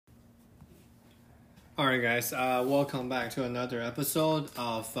All right, guys. Welcome back to another episode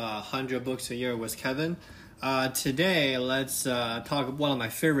of 100 Books a Year with Kevin. Today, let's talk one of my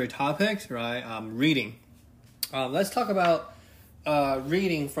favorite topics, right? Reading. Let's talk about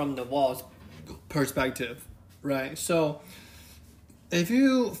reading from Naval's perspective, right? So, if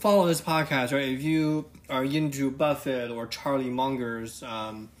you follow this podcast, right, if you are into Buffett or Charlie Munger's,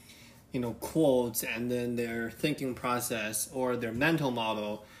 quotes and then their thinking process or their mental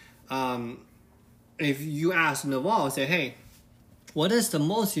model, if you ask Naval, say, hey, what is the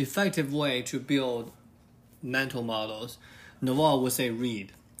most effective way to build mental models? Naval would say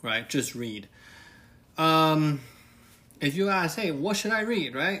read, right? Just read. If you ask, hey, what should I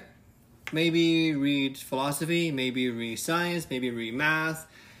read, right? Maybe read philosophy, maybe read science, maybe read math,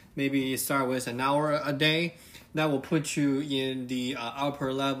 maybe start with an hour a day. That will put you in the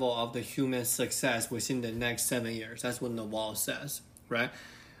upper level of the human success within the next 7 years. That's what Naval says, right?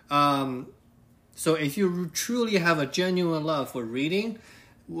 So if you truly have a genuine love for reading,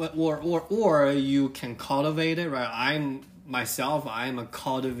 or you can cultivate it, right? I'm a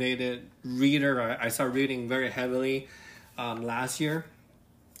cultivated reader. I started reading very heavily last year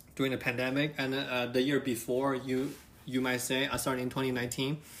during the pandemic, and the year before, you might say, I started in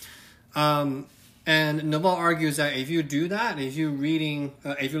 2019. And Naval argues that if you do that, if you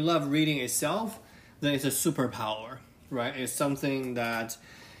love reading itself, then it's a superpower, right? It's something that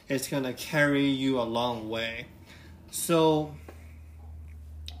it's going to carry you a long way. So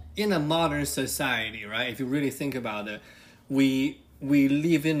in a modern society, right, if you really think about it, we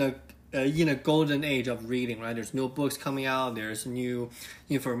live in a golden age of reading, right? There's new books coming out, there's new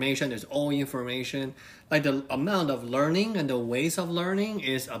information, there's old information. Like the amount of learning and the ways of learning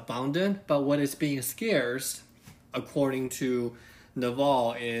is abundant, but what is being scarce, according to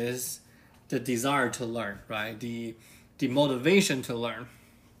Naval, is the desire to learn, right? The motivation to learn.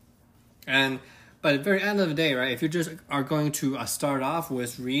 But at the very end of the day, right, if you just are going to start off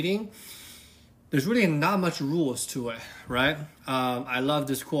with reading, there's really not much rules to it, right? I love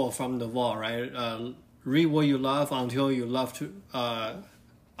this quote from Naval, right? Read what you love until you love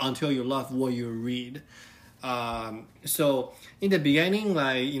what you read. So in the beginning,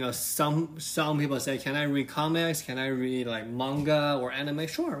 like, some people say, can I read comics? Can I read like manga or anime?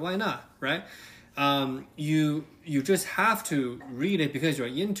 Sure, why not, right? You just have to read it because you're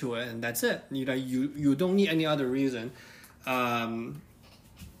into it, and that's it. You don't need any other reason.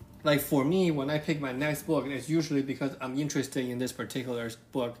 Like for me, when I pick my next book, it's usually because I'm interested in this particular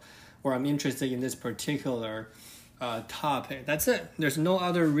book, or I'm interested in this particular topic. That's it. There's no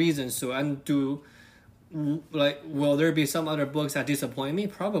other reasons to undo. Like, will there be some other books that disappoint me?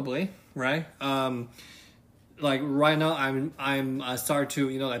 Probably, right? Like right now, I'm start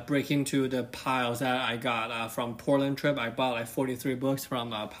to break into the piles that I got from Portland trip. I bought like 43 books from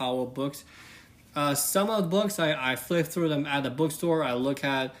Powell Books. Some of the books I flip through them at the bookstore. I look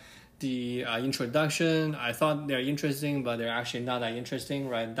at the introduction. I thought they're interesting, but they're actually not that interesting,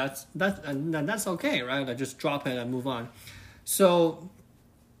 right? That's okay, right? I just drop it and move on. So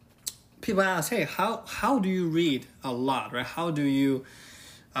people ask, hey, how do you read a lot, right? How do you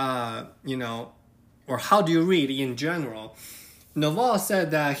or how do you read in general? Naval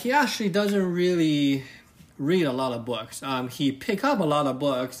said that he actually doesn't really read a lot of books. He picks up a lot of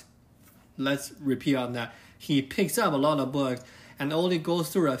books. Let's repeat on that. He picks up a lot of books and only goes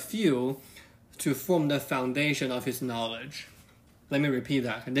through a few to form the foundation of his knowledge. Let me repeat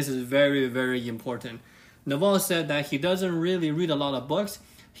that. And this is very, very important. Naval said that he doesn't really read a lot of books.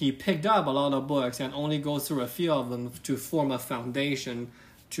 He picked up a lot of books and only goes through a few of them to form a foundation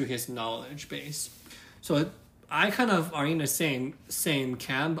to his knowledge base. So I kind of are in the same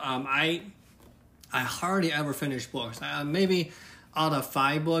camp. I hardly ever finish books. Maybe out of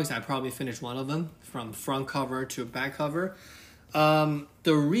 5 books, I probably finished one of them from front cover to back cover. The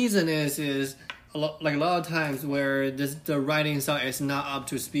reason is a lot of times where the writing style is not up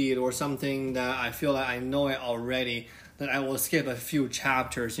to speed, or something that I feel like I know it already, that I will skip a few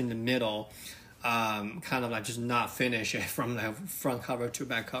chapters in the middle, kind of like just not finish it from the front cover to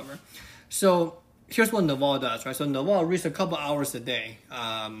back cover. So here's what Naval does, right? So Naval reads a couple hours a day,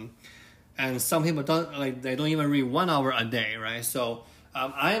 and some people they don't even read 1 hour a day, right? So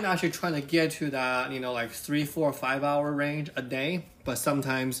I'm actually trying to get to that, like 3, 4, 5 hour range a day, but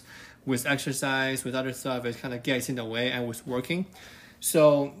sometimes with exercise, with other stuff, it kind of gets in the way, and with working.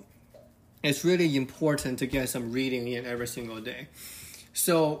 So it's really important to get some reading in every single day.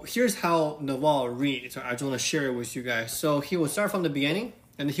 So here's how Naval reads. I just want to share it with you guys. So he will start from the beginning,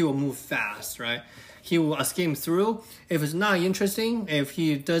 and he will move fast, right? He will skim through. If it's not interesting, if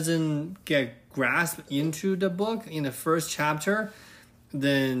he doesn't get grasped into the book in the first chapter,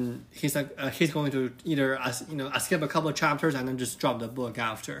 then he's like he's going to either skip a couple of chapters and then just drop the book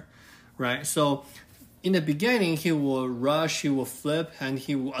after, right? So in the beginning, he will rush, he will flip, and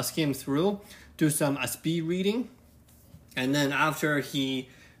he will skim through, do some speed reading, and then after he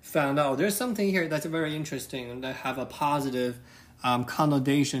found out there's something here that's very interesting and that have a positive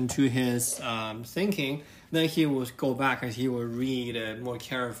connotation to his thinking, then he will go back and he will read it more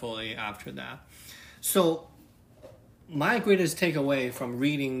carefully after that. So my greatest takeaway from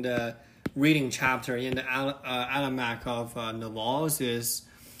reading the chapter in the Almanac of Naval's is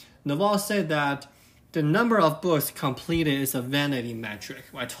Naval said that the number of books completed is a vanity metric.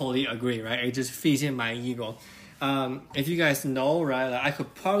 I totally agree, right? It just feeds in my ego. If you guys know, right, I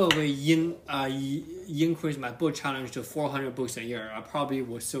could probably increase my book challenge to 400 books a year. I probably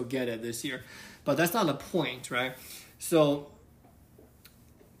will still get it this year. But that's not the point, right? So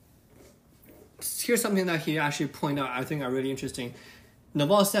here's something that he actually pointed out I think are really interesting.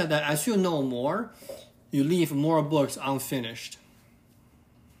 Naval said that as you know more, you leave more books unfinished.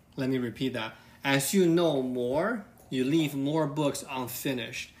 Let me repeat that. As you know more, you leave more books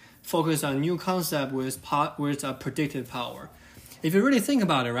unfinished. Focus on new concept with a predictive power. If you really think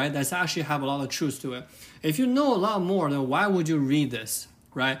about it, right, that's actually have a lot of truth to it. If you know a lot more, then why would you read this,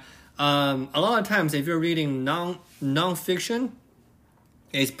 right? A lot of times, if you're reading non-fiction,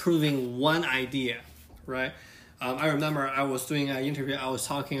 it's proving one idea, right? I remember I was doing an interview. I was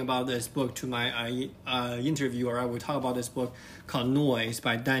talking about this book to my interviewer. I would talk about this book called Noise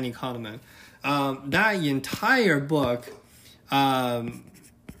by Danny Kahneman. That entire book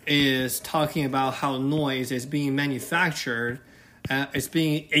is talking about how noise is being manufactured, it's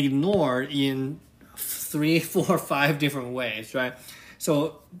being ignored in 3, 4, 5 different ways, right?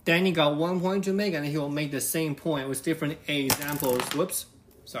 So Danny got one point to make, and he will make the same point with different examples. Whoops,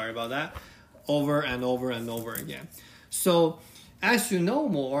 sorry about that. Over and over and over again. So as you know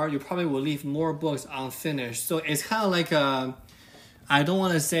more, you probably will leave more books unfinished. So it's kind of like I don't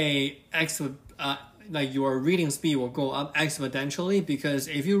want to say like your reading speed will go up exponentially, because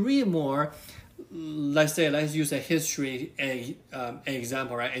if you read more, let's use a history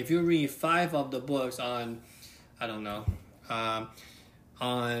example, right? If you read 5 of the books on, I don't know,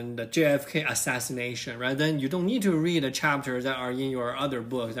 on the JFK assassination, right? Then you don't need to read the chapters that are in your other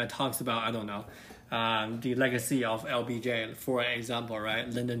books that talks about, I don't know, the legacy of LBJ, for example, right?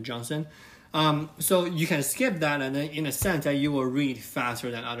 Lyndon Johnson. So you can skip that, and then in a sense that you will read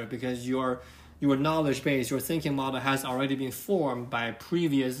faster than others, because your knowledge base, your thinking model has already been formed by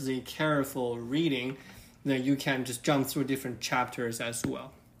previously careful reading. Then you can just jump through different chapters as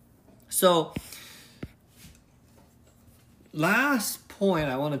well. So last point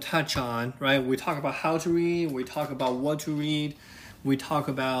I want to touch on, right? We talk about how to read, we talk about what to read, we talk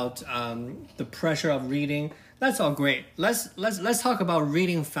about the pressure of reading. That's all great. Let's talk about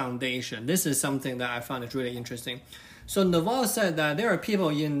reading foundation. This is something that I found is really interesting. So Naval said that there are people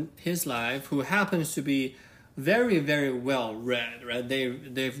in his life who happens to be very, very well read, right?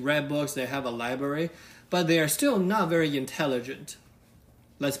 They've read books, they have a library, but they are still not very intelligent.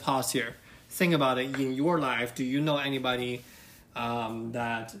 Let's pause here. Think about it. In your life, do you know anybody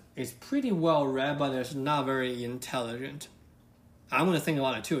that is pretty well read, but is not very intelligent? I'm going to think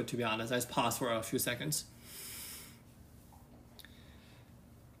about it too, to be honest. Let's pause for a few seconds.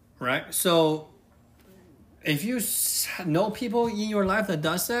 Right? So if you know people in your life that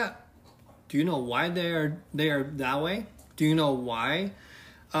does that, do you know why they are that way? Do you know why?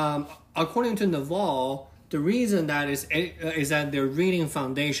 According to Naval, the reason that is that their reading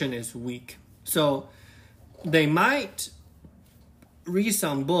foundation is weak. So they might read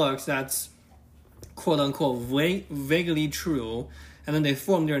some books that's quote unquote vaguely true, and then they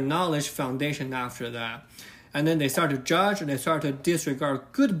form their knowledge foundation after that. And then they start to judge and they start to disregard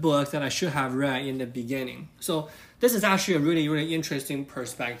good books that I should have read in the beginning. So this is actually a really, really interesting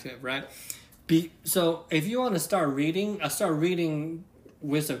perspective, right? So if you want to start reading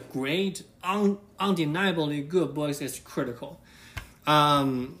with a great, undeniably good books is critical.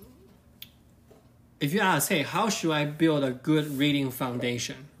 If you ask, hey, how should I build a good reading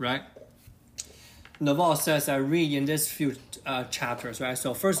foundation, right? Naval says I read in these few chapters, right?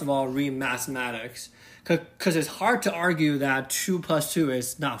 So first of all, read mathematics, because it's hard to argue that 2 + 2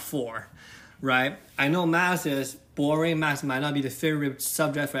 is not 4, right? I know math is boring. Math might not be the favorite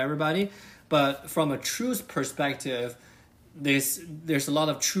subject for everybody, but from a truth perspective, there's a lot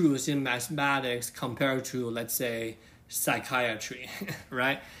of truth in mathematics compared to, let's say, psychiatry,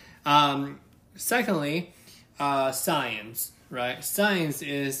 right? Secondly, science, right? Science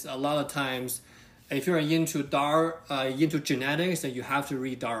is a lot of times, if you're into genetics, then you have to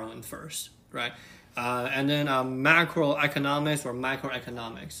read Darwin first, right? And then macroeconomics or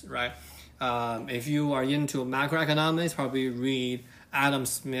microeconomics, right? If you are into macroeconomics, probably read Adam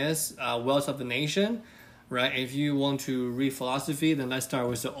Smith's Wealth of the Nation, right? If you want to read philosophy, then let's start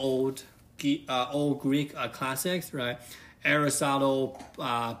with the old Greek classics, right? Aristotle,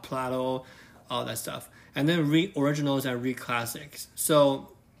 Plato, all that stuff. And then read originals and read classics.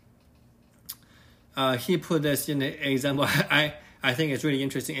 So he put this in the example. I think it's really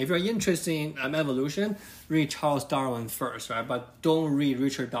interesting. If you're interested in evolution, read Charles Darwin first, right? But don't read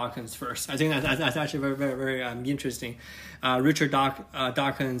Richard Dawkins first. I think that's actually very, very, very interesting. Richard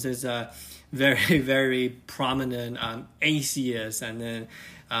Dawkins is a very, very prominent atheist, and then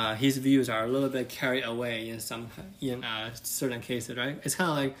his views are a little bit carried away in certain cases, right? It's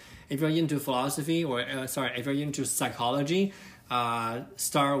kind of like if you're into philosophy if you're into psychology,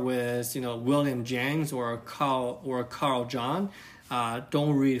 start with William James or Carl Jung.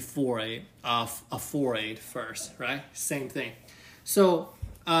 Don't read Freud first, right? Same thing. So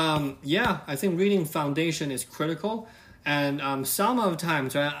I think reading foundation is critical. And some of the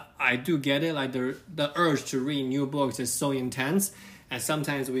times, right, I do get it, like the urge to read new books is so intense, and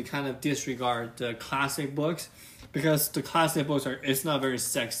sometimes we kind of disregard the classic books because the classic books it's not very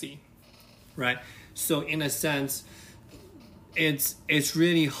sexy, right? So in a sense, it's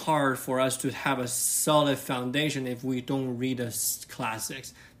really hard for us to have a solid foundation if we don't read the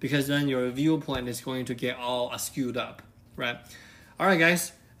classics, because then your viewpoint is going to get all skewed up, right? All right,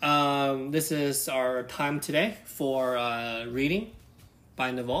 guys. This is our time today for reading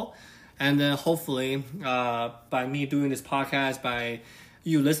by Naval. And then hopefully by me doing this podcast, by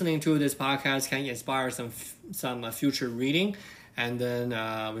you listening to this podcast, can inspire some future reading. And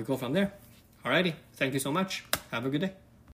then we go from there. Alrighty. Thank you so much. Have a good day.